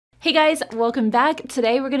Hey guys, welcome back.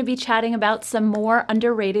 Today we're going to be chatting about some more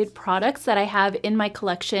underrated products that I have in my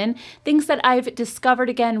collection, things that I've discovered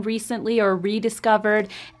again recently or rediscovered,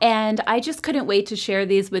 and I just couldn't wait to share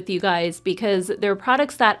these with you guys because they're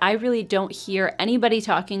products that I really don't hear anybody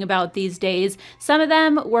talking about these days. Some of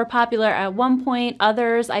them were popular at one point,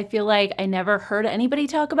 others I feel like I never heard anybody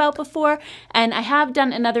talk about before, and I have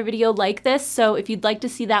done another video like this, so if you'd like to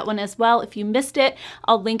see that one as well, if you missed it,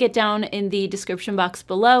 I'll link it down in the description box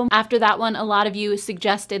below. After that one, a lot of you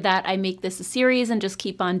suggested that I make this a series and just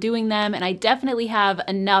keep on doing them, and I definitely have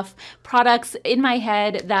enough products in my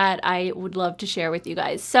head that I would love to share with you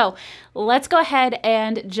guys. So let's go ahead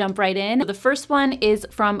and jump right in. The first one is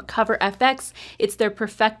from Cover FX. It's their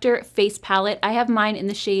Perfector Face Palette. I have mine in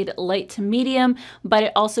the shade light to medium, but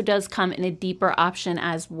it also does come in a deeper option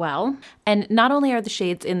as well. And not only are the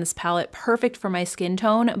shades in this palette perfect for my skin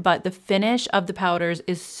tone, but the finish of the powders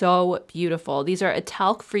is so beautiful. These are a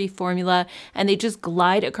talc-free formula and they just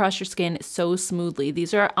glide across your skin so smoothly.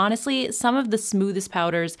 These are honestly some of the smoothest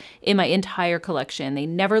powders in my entire collection. They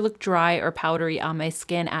never look dry or powdery on my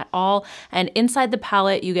skin at all. And inside the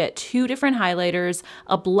palette, you get two different highlighters,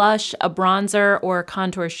 a blush, a bronzer or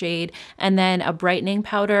contour shade, and then a brightening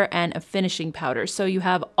powder and a finishing powder. So you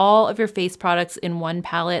have all of your face products in one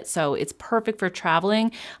palette. So it's perfect for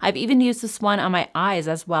traveling. I've even used this one on my eyes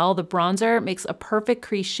as well. The bronzer makes a perfect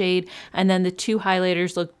crease shade, and then the two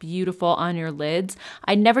highlighters look beautiful on your lids.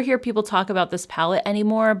 I never hear people talk about this palette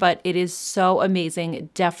anymore, but it is so amazing.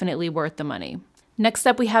 Definitely worth the money. Next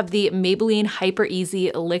up, we have the Maybelline Hyper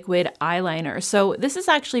Easy Liquid Eyeliner. So this has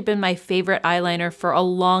actually been my favorite eyeliner for a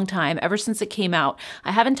long time, ever since it came out.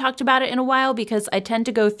 I haven't talked about it in a while because I tend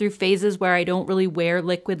to go through phases where I don't really wear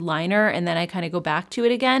liquid liner and then I kind of go back to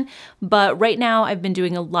it again. But right now I've been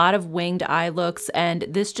doing a lot of winged eye looks and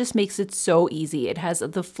this just makes it so easy. It has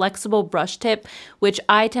the flexible brush tip, which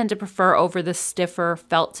I tend to prefer over the stiffer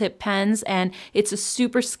felt tip pens, and it's a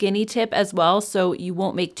super skinny tip as well, so you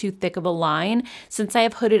won't make too thick of a line. Since I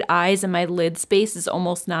have hooded eyes and my lid space is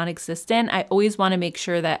almost non-existent, I always want to make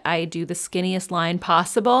sure that I do the skinniest line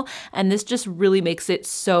possible, and this just really makes it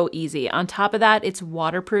so easy. On top of that, it's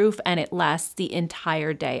waterproof and it lasts the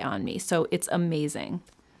entire day on me, so it's amazing.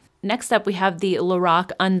 Next up, we have the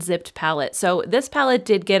Lorac Unzipped palette. So this palette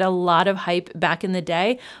did get a lot of hype back in the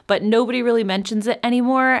day, but nobody really mentions it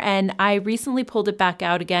anymore. And I recently pulled it back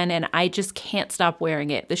out again and I just can't stop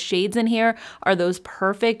wearing it. The shades in here are those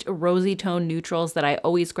perfect rosy tone neutrals that I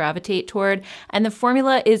always gravitate toward. And the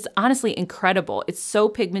formula is honestly incredible. It's so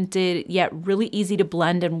pigmented, yet really easy to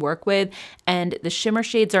blend and work with. And the shimmer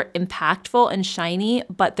shades are impactful and shiny,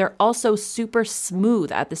 but they're also super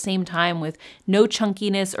smooth at the same time with no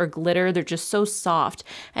chunkiness or glitter. They're just so soft.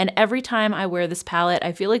 And every time I wear this palette,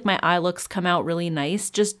 I feel like my eye looks come out really nice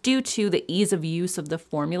just due to the ease of use of the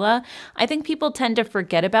formula. I think people tend to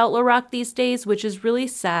forget about Lorac these days, which is really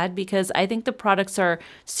sad because I think the products are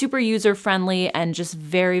super user-friendly and just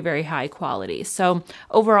very, very high quality. So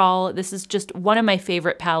overall, this is just one of my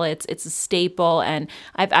favorite palettes. It's a staple and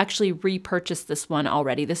I've actually repurchased this one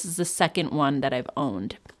already. This is the second one that I've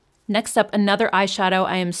owned. Next up, another eyeshadow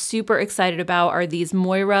I am super excited about are these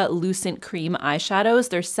Moira Lucent Cream eyeshadows.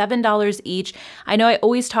 They're $7 each. I know I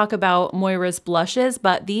always talk about Moira's blushes,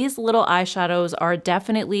 but these little eyeshadows are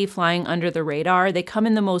definitely flying under the radar. They come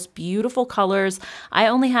in the most beautiful colors. I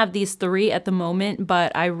only have these 3 at the moment,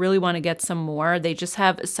 but I really want to get some more. They just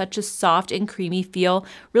have such a soft and creamy feel,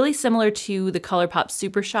 really similar to the ColourPop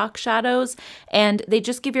Super Shock shadows, and they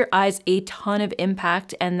just give your eyes a ton of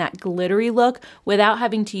impact and that glittery look without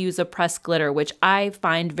having to use a pressed glitter, which I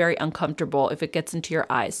find very uncomfortable if it gets into your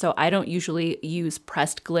eyes. So I don't usually use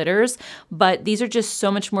pressed glitters, but these are just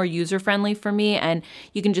so much more user-friendly for me, and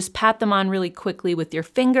you can just pat them on really quickly with your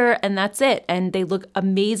finger and that's it. And they look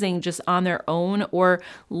amazing just on their own or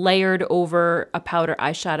layered over a powder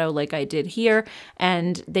eyeshadow like I did here.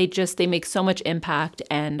 And they make so much impact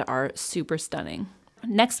and are super stunning.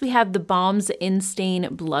 Next, we have the Balm's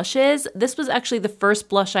In-Stain blushes. This was actually the first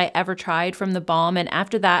blush I ever tried from the Balm, and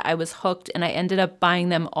after that I was hooked and I ended up buying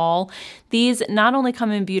them all. These not only come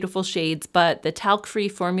in beautiful shades, but the talc-free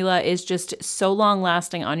formula is just so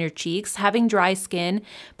long-lasting on your cheeks. Having dry skin,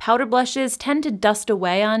 powder blushes tend to dust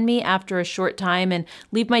away on me after a short time and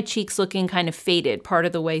leave my cheeks looking kind of faded part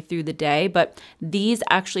of the way through the day, but these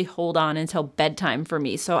actually hold on until bedtime for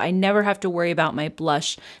me, so I never have to worry about my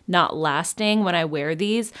blush not lasting when I wear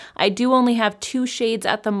these. I do only have 2 shades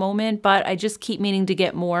at the moment, but I just keep meaning to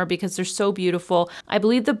get more because they're so beautiful. I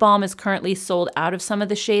believe the Balm is currently sold out of some of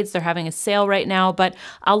the shades. They're having a sale right now, but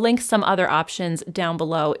I'll link some other options down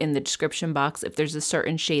below in the description box if there's a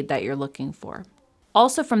certain shade that you're looking for.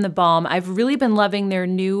 Also from the Balm, I've really been loving their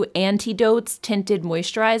new Antidotes Tinted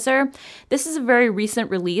Moisturizer. This is a very recent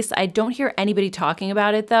release. I don't hear anybody talking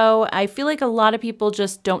about it though. I feel like a lot of people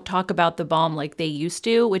just don't talk about the Balm like they used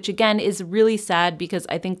to, which again is really sad because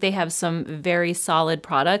I think they have some very solid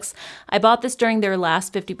products. I bought this during their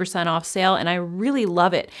last 50% off sale and I really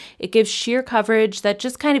love it. It gives sheer coverage that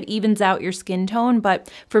just kind of evens out your skin tone, but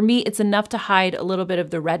for me it's enough to hide a little bit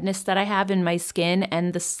of the redness that I have in my skin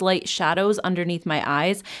and the slight shadows underneath my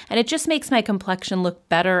eyes, and it just makes my complexion look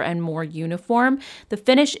better and more uniform. The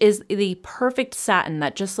finish is the perfect satin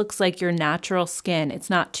that just looks like your natural skin. It's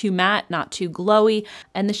not too matte, not too glowy,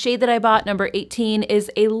 and the shade that I bought, number 18,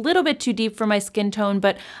 is a little bit too deep for my skin tone,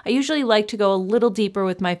 but I usually like to go a little deeper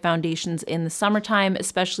with my foundations in the summertime,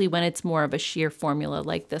 especially when it's more of a sheer formula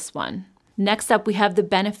like this one. Next up, we have the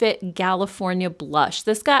Benefit California Blush.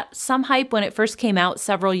 This got some hype when it first came out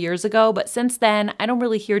several years ago, but since then, I don't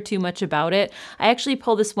really hear too much about it. I actually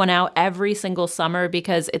pull this one out every single summer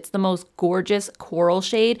because it's the most gorgeous coral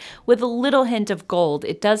shade with a little hint of gold.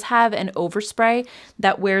 It does have an overspray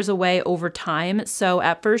that wears away over time, so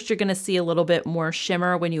at first you're gonna see a little bit more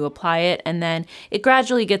shimmer when you apply it, and then it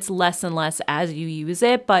gradually gets less and less as you use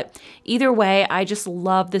it, but either way, I just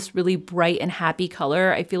love this really bright and happy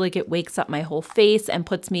color. I feel like it wakes up my whole face and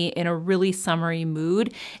puts me in a really summery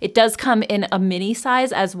mood. It does come in a mini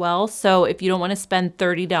size as well, so if you don't want to spend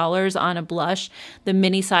 $30 on a blush, the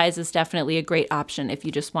mini size is definitely a great option if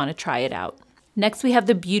you just want to try it out. Next, we have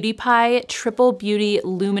the Beauty Pie Triple Beauty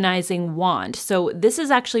Luminizing Wand. So this is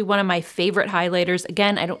actually one of my favorite highlighters.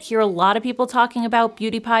 Again, I don't hear a lot of people talking about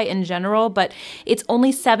Beauty Pie in general, but it's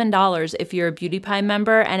only $7 if you're a Beauty Pie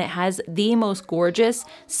member, and it has the most gorgeous,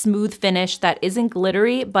 smooth finish that isn't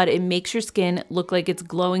glittery, but it makes your skin look like it's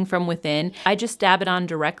glowing from within. I just dab it on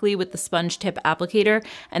directly with the sponge tip applicator,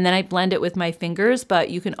 and then I blend it with my fingers, but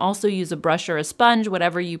you can also use a brush or a sponge,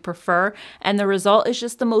 whatever you prefer, and the result is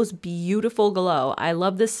just the most beautiful glow. I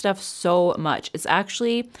love this stuff so much. It's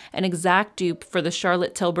actually an exact dupe for the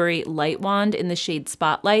Charlotte Tilbury Light Wand in the shade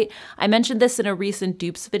Spotlight. I mentioned this in a recent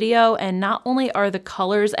dupes video, and not only are the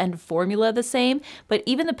colors and formula the same, but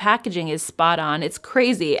even the packaging is spot on. It's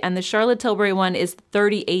crazy, and the Charlotte Tilbury one is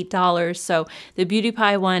 $38, so the Beauty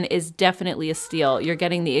Pie one is definitely a steal. You're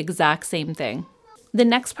getting the exact same thing. The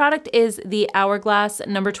next product is the Hourglass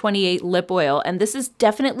number 28 lip oil, and this is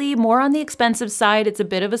definitely more on the expensive side. It's a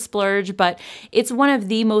bit of a splurge, but it's one of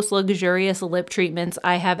the most luxurious lip treatments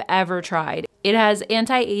I have ever tried. It has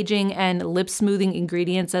anti-aging and lip smoothing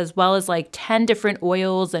ingredients, as well as like 10 different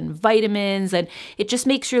oils and vitamins, and it just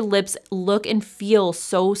makes your lips look and feel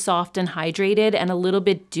so soft and hydrated and a little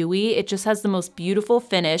bit dewy. It just has the most beautiful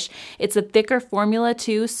finish. It's a thicker formula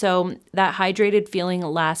too, so that hydrated feeling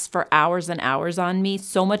lasts for hours and hours on me,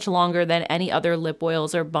 so much longer than any other lip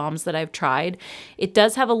oils or balms that I've tried. It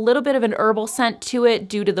does have a little bit of an herbal scent to it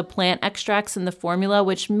due to the plant extracts in the formula,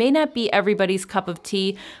 which may not be everybody's cup of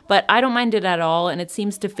tea, but I don't mind it at all, and it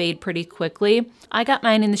seems to fade pretty quickly. I got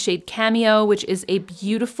mine in the shade Cameo, which is a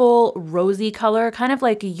beautiful rosy color, kind of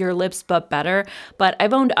like Your Lips but better, but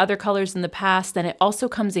I've owned other colors in the past, and it also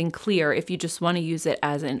comes in clear if you just want to use it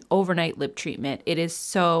as an overnight lip treatment. It is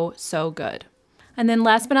so, so good. And then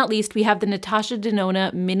last but not least, we have the Natasha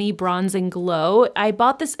Denona Mini Bronzing Glow. I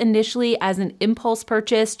bought this initially as an impulse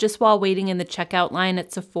purchase just while waiting in the checkout line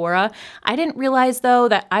at Sephora. I didn't realize though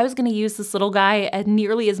that I was going to use this little guy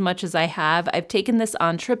nearly as much as I have. I've taken this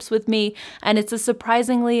on trips with me, and it's a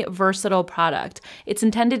surprisingly versatile product. It's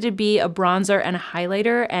intended to be a bronzer and a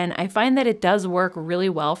highlighter, and I find that it does work really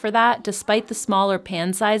well for that. Despite the smaller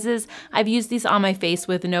pan sizes, I've used these on my face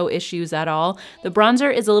with no issues at all. The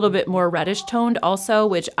bronzer is a little bit more reddish toned also,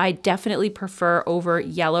 which I definitely prefer over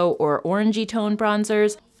yellow or orangey tone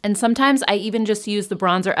bronzers. And sometimes I even just use the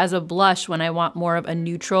bronzer as a blush when I want more of a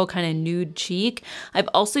neutral kind of nude cheek. I've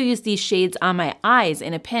also used these shades on my eyes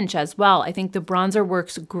in a pinch as well. I think the bronzer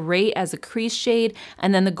works great as a crease shade,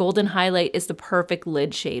 and then the golden highlight is the perfect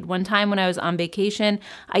lid shade. One time when I was on vacation,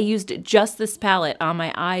 I used just this palette on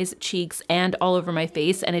my eyes, cheeks, and all over my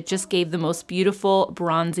face, and it just gave the most beautiful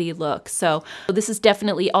bronzy look. So this is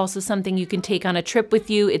definitely also something you can take on a trip with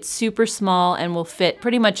you. It's super small and will fit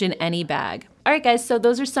pretty much in any bag. All right, guys, so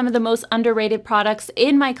those are some of the most underrated products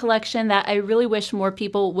in my collection that I really wish more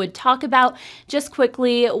people would talk about. Just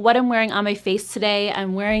quickly, what I'm wearing on my face today,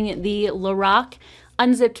 I'm wearing the Lorac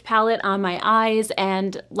unzipped palette on my eyes,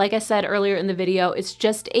 and like I said earlier in the video, it's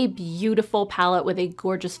just a beautiful palette with a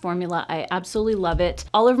gorgeous formula. I absolutely love it.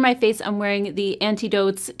 All over my face, I'm wearing the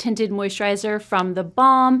Antidotes Tinted Moisturizer from the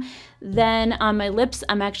Balm. Then on my lips,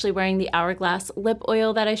 I'm actually wearing the Hourglass lip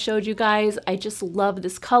oil that I showed you guys. I just love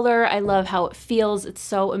this color. I love how it feels. It's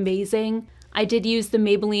so amazing. I did use the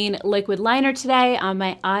Maybelline liquid liner today on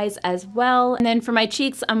my eyes as well. And then for my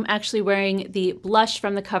cheeks, I'm actually wearing the blush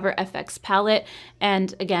from the Cover FX palette.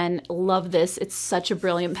 And again, love this. It's such a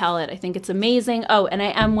brilliant palette. I think it's amazing. Oh, and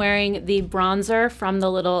I am wearing the bronzer from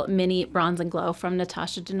the little mini Bronze and Glow from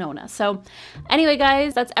Natasha Denona. So anyway,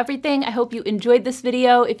 guys, that's everything. I hope you enjoyed this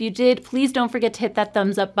video. If you did, please don't forget to hit that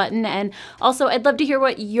thumbs up button. And also, I'd love to hear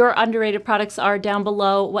what your underrated products are down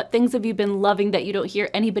below. What things have you been loving that you don't hear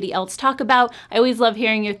anybody else talk about? I always love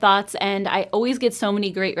hearing your thoughts, and I always get so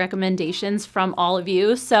many great recommendations from all of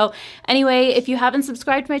you. So anyway, if you haven't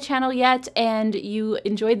subscribed to my channel yet and you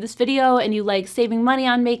enjoyed this video and you like saving money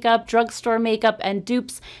on makeup, drugstore makeup, and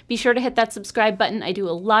dupes, be sure to hit that subscribe button. I do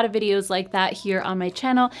a lot of videos like that here on my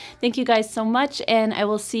channel. Thank you guys so much, and I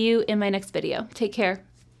will see you in my next video. Take care.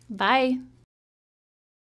 Bye.